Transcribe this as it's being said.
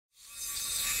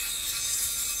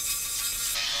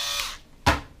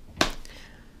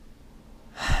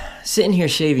Sitting here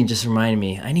shaving just reminded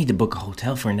me, I need to book a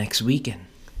hotel for next weekend.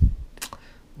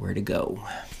 Where to go?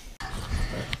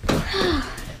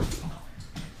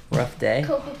 Rough day?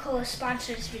 Coca-Cola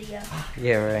sponsors video.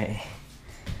 Yeah, right.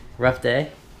 Rough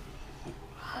day?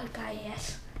 Oh, God,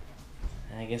 yes.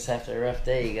 I guess after a rough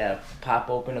day, you gotta pop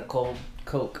open a cold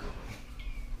Coke.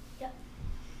 Yep.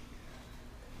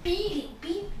 Beating,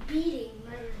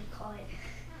 whatever they call it.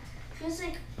 Feels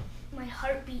like my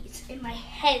heart beats in my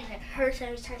head and it hurts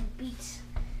every time it beats.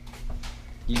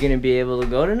 You gonna be able to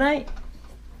go tonight?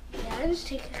 Yeah, I'll just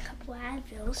take a couple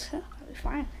Advils. I'll be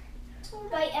fine.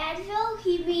 By Advil,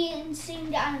 he means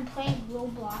sitting down and playing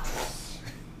Roblox.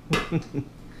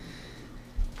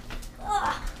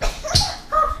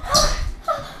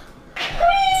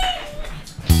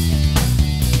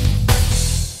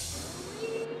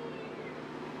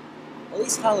 All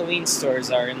these Halloween stores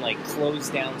are in like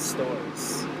closed down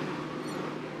stores.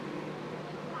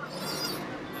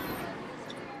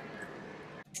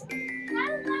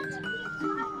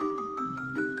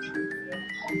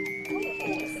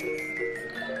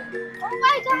 Oh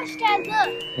my gosh, Dad,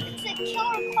 look! It's a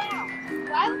killer clown.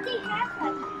 Why would they have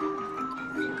that?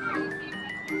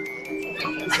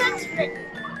 That's written.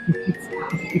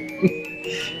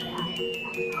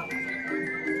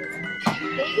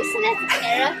 Are you send that to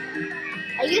Tara?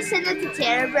 Are you gonna send that to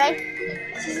Tara, Bray?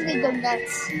 She's gonna go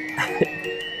nuts.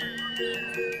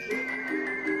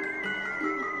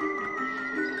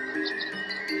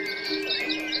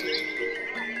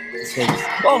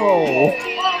 Oh!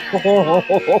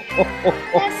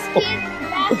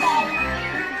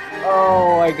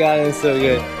 Oh my god, it's so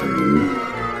good.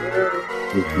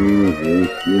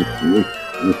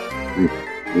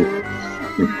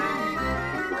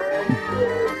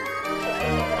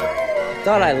 I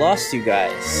thought I lost you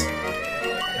guys.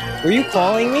 Were you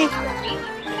calling me?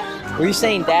 Were you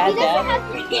saying Dad, Dad?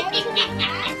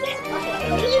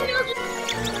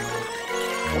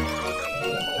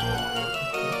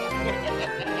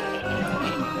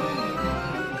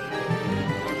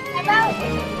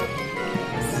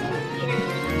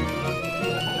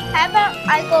 How about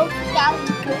I go down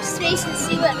to Cook Space and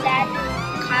see what that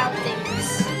Kyle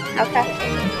thinks? Okay.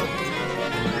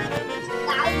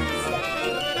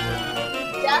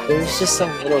 There's just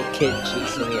some little kid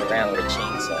chasing me around with a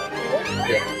chainsaw.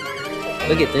 Yeah.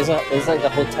 Look at there's like a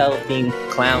hotel themed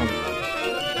clown.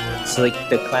 It's like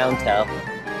the clown tell.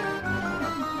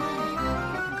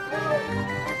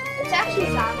 It's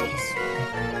actually zombies.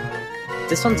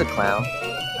 This one's a clown.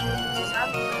 It's a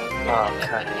zombie. Oh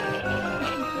god.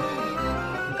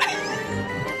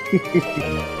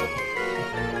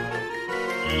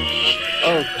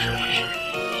 Oh.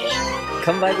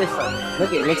 Come by this one.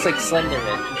 Look, it looks like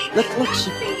Slenderman. Look,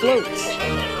 she floats.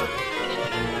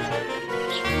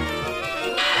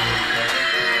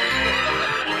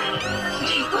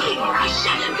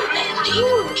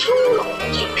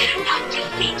 You cannot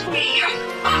defeat me.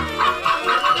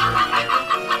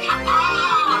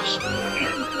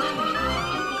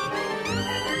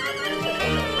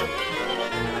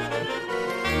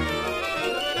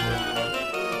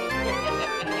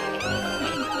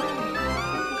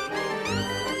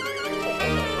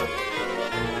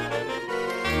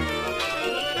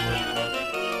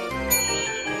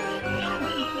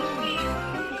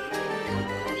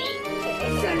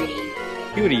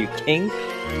 What are you, king?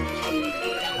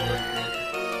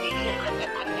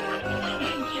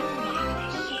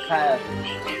 Kyle.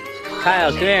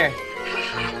 Kyle, come here.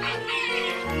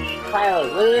 Kyle,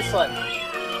 look at this one.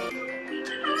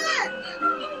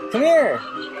 Come here.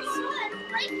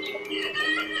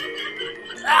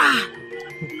 Ah!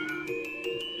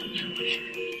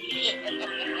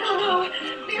 Oh,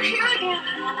 they're here again.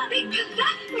 They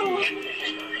possessed me.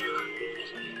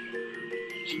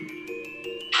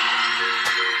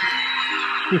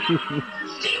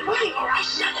 Stay away or I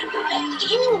shall infect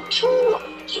you too.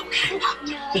 You cannot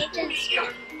defeat me.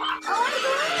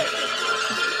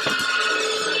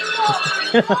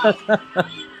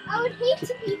 I would hate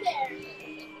to be there.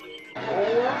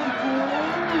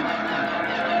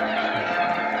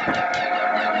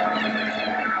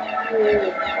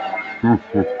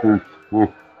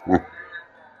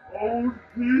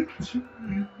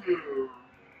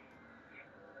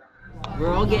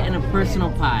 We're all getting a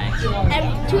personal pie.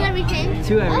 To everything.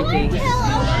 To everything. To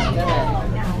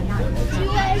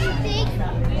everything.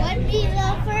 One meat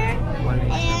loafer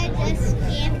and a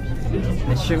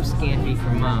scampi. A shrimp scampi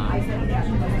for Mom.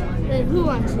 But who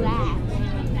wants that?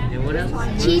 And what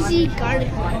else? Cheesy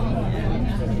garlic one.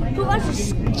 Who wants a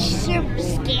shrimp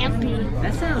scampi?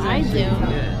 That sounds I actually do.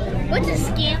 good. What's a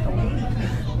scampi?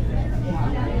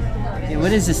 Yeah,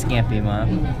 What is a scampi,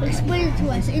 Mom? Explain it to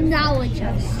us. Acknowledge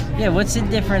us. Yeah, what's the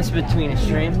difference between a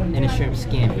shrimp and a shrimp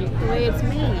scampi? The way it's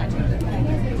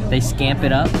made. They scamp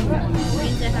it up? It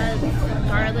means it has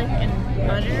garlic and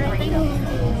butter, I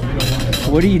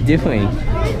think. What are you doing?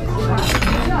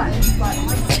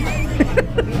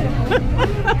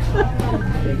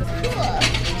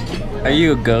 Are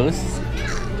you a ghost?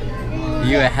 Are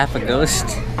you a half a ghost?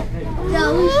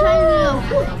 No, he's trying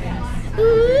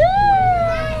to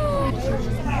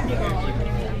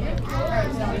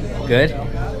Good?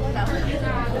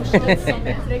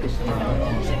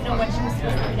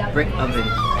 Brick oven.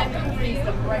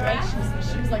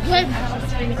 Good.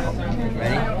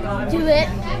 Ready? Do it.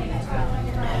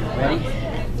 Ready?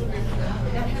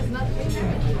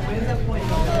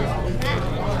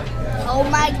 Oh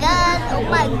my god, oh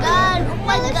my god, oh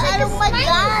my god, oh my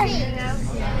god.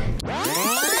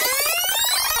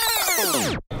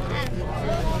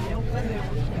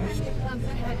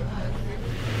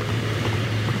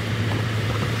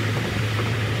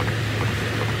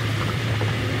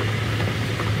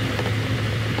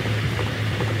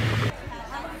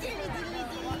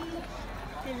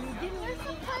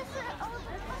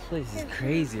 This place is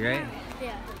crazy, right?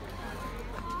 Yeah.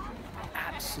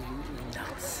 Absolutely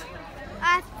nuts.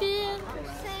 I feel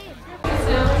safe.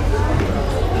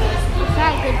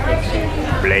 Not a good picture.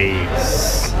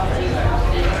 Blaze.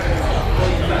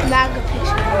 Not a good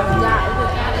picture. Not a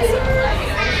good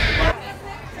picture.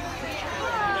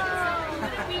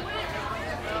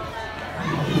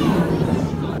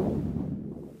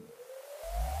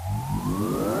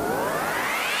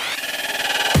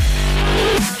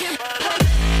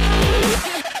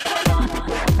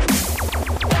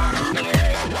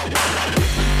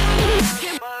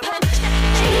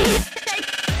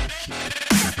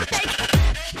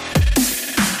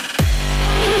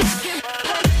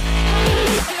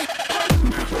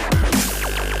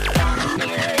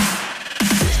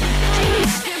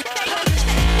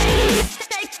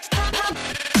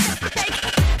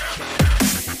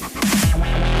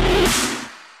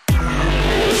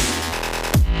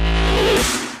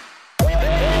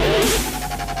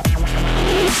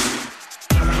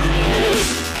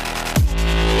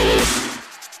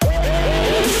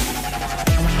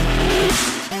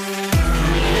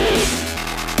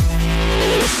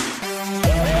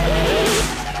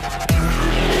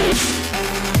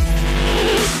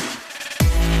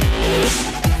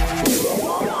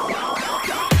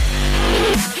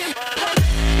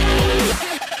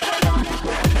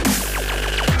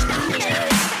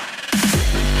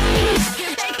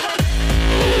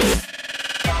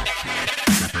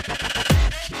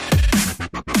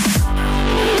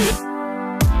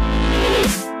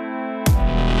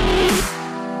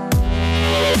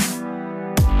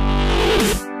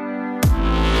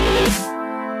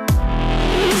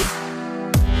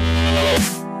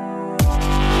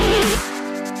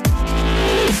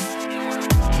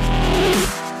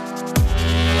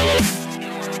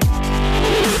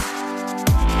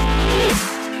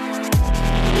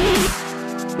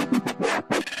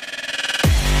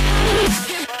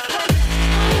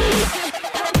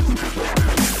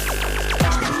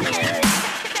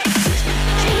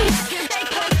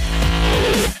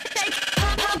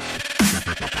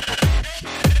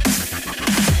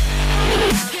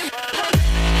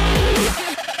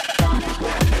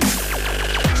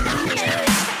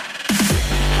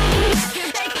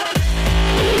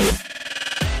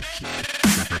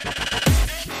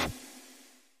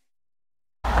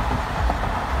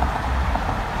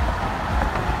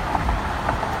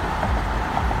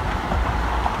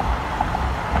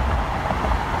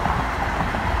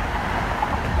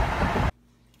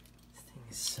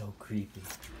 creepy.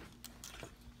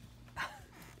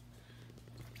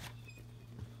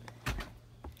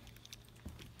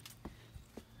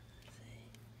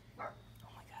 Oh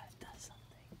my god, it does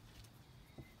something.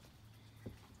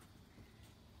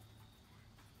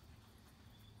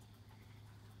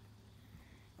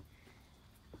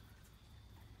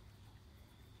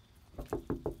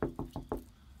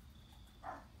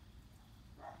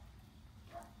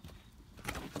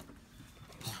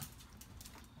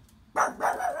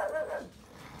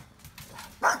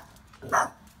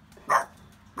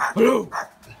 Hello.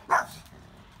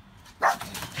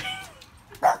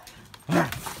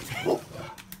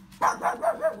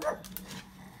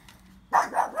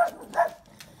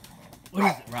 What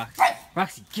is it, Roxy?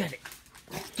 Roxy, get it.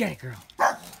 Get it, girl.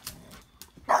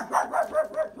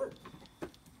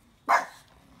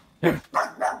 People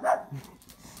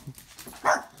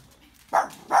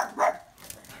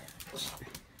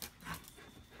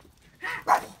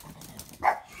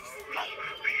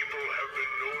have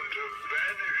been known to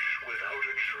vanish without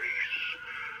a trace.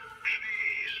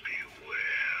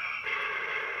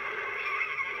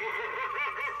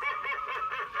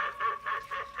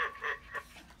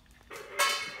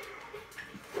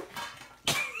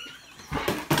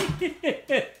 That's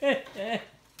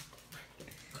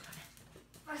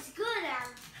good,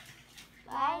 Adam.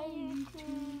 Bye,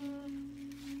 YouTube.